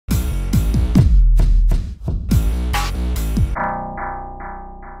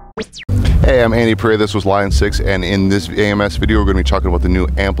Hey, I'm Andy Perret. This was Line 6, and in this AMS video we're going to be talking about the new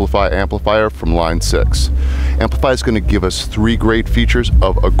AMPLIFi amplifier from Line 6. AMPLIFi is going to give us 3 great features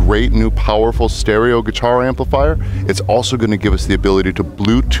of a great new powerful stereo guitar amplifier. It's also going to give us the ability to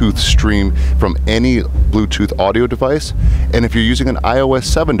Bluetooth stream from any Bluetooth audio device, and if you're using an iOS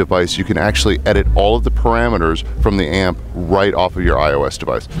 7 device you can actually edit all of the parameters from the amp right off of your iOS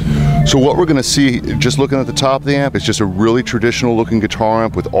device. So what we're going to see, just looking at the top of the amp, is just a really traditional looking guitar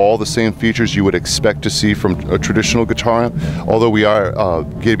amp with all the same features you would expect to see from a traditional guitar amp, although we are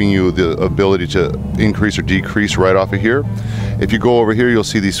giving you the ability to increase or decrease right off of here. If you go over here you'll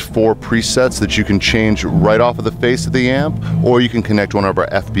see these 4 presets that you can change right off of the face of the amp, or you can connect one of our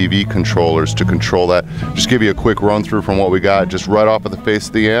FPV controllers to control that. Just give you a quick run through from what we got just right off of the face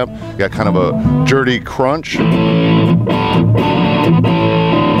of the amp. You got kind of a dirty crunch.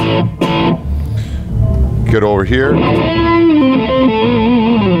 Get over here,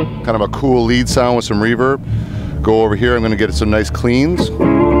 kind of a cool lead sound with some reverb. Go over here, I'm going to get some nice cleans.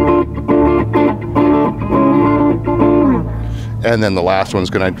 And then the last one's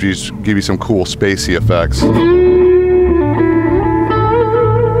going to just give you some cool spacey effects.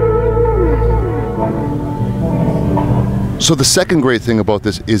 So the second great thing about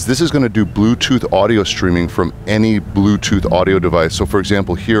this is going to do Bluetooth audio streaming from any Bluetooth audio device. So for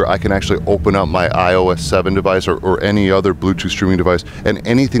example here I can actually open up my iOS 7 device or any other Bluetooth streaming device, and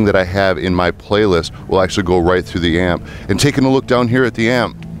anything that I have in my playlist will actually go right through the amp. And taking a look down here at the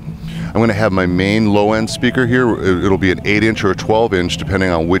amp, I'm going to have my main low-end speaker here. It'll be an 8-inch or a 12-inch depending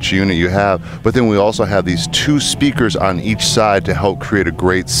on which unit you have, but then we also have these 2 speakers on each side to help create a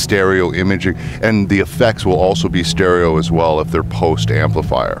great stereo imaging, and the effects will also be stereo as well if they're post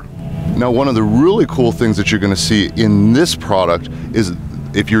amplifier. Now one of the really cool things that you're going to see in this product is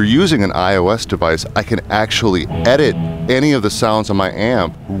if you're using an iOS device, I can actually edit any of the sounds on my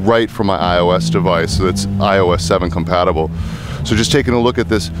amp right from my iOS device, so it's iOS 7 compatible. So just taking a look at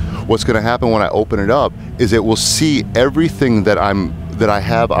this, what's going to happen when I open it up is it will see everything that I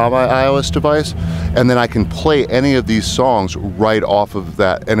have on my iOS device, and then I can play any of these songs right off of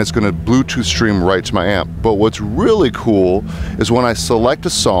that, and it's going to Bluetooth stream right to my amp. But what's really cool is when I select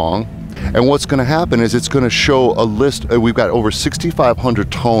a song, and what's going to happen is it's going to show a list. We've got over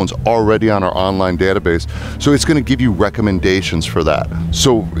 6,500 tones already on our online database, so it's going to give you recommendations for that.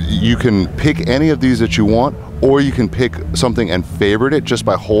 So you can pick any of these that you want, or you can pick something and favorite it just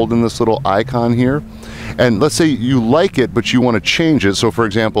by holding this little icon here. And let's say you like it but you want to change it. So for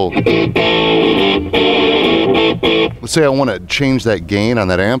example, let's say I want to change that gain on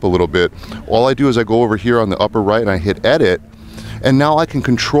that amp a little bit. All I do is I go over here on the upper right and I hit edit, and now I can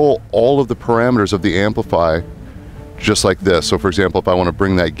control all of the parameters of the Amplify just like this. So for example, if I want to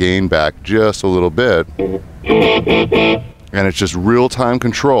bring that gain back just a little bit, and it's just real-time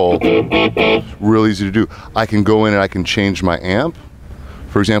control, real easy to do. I can go in and I can change my amp.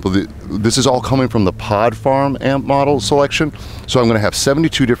 For example, this is all coming from the Pod Farm amp model selection. So I'm going to have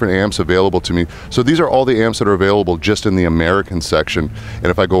 72 different amps available to me. So these are all the amps that are available just in the American section. And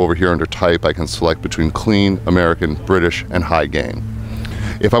if I go over here under type, I can select between clean, American, British, and high gain.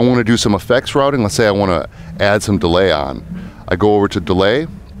 If I want to do some effects routing, let's say I want to add some delay on. I go over to delay.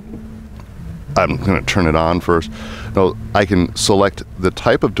 I'm going to turn it on first. Now I can select the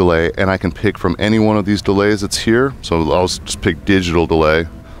type of delay, and I can pick from any one of these delays that's here. So I'll just pick digital delay,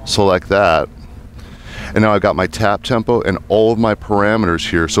 select that, and now I've got my tap tempo and all of my parameters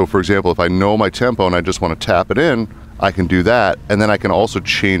here. So for example, if I know my tempo and I just want to tap it in, I can do that, and then I can also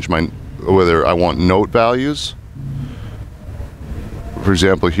change whether I want note values. For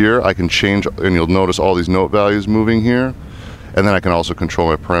example here, I can change, and you'll notice all these note values moving here. And then I can also control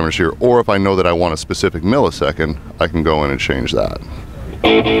my parameters here, or if I know that I want a specific millisecond, I can go in and change that.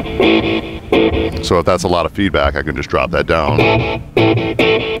 So if that's a lot of feedback, I can just drop that down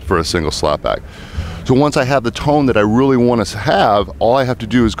for a single slapback. So once I have the tone that I really want to have, all I have to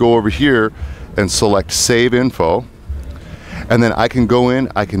do is go over here and select Save Info, and then I can go in,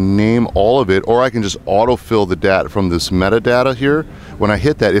 I can name all of it, or I can just autofill the data from this metadata here. When I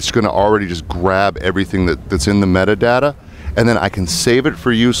hit that, it's going to already just grab everything that's in the metadata, and then I can save it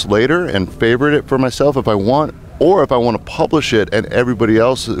for use later and favorite it for myself if I want, or if I want to publish it and everybody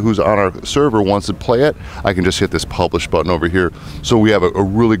else who's on our server wants to play it, I can just hit this publish button over here. So we have a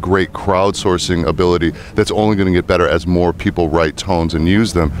really great crowdsourcing ability that's only going to get better as more people write tones and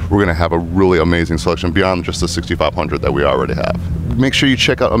use them. We're going to have a really amazing selection beyond just the 6,500 that we already have. Make sure you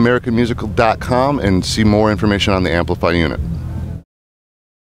check out AmericanMusical.com and see more information on the AMPLIFi unit.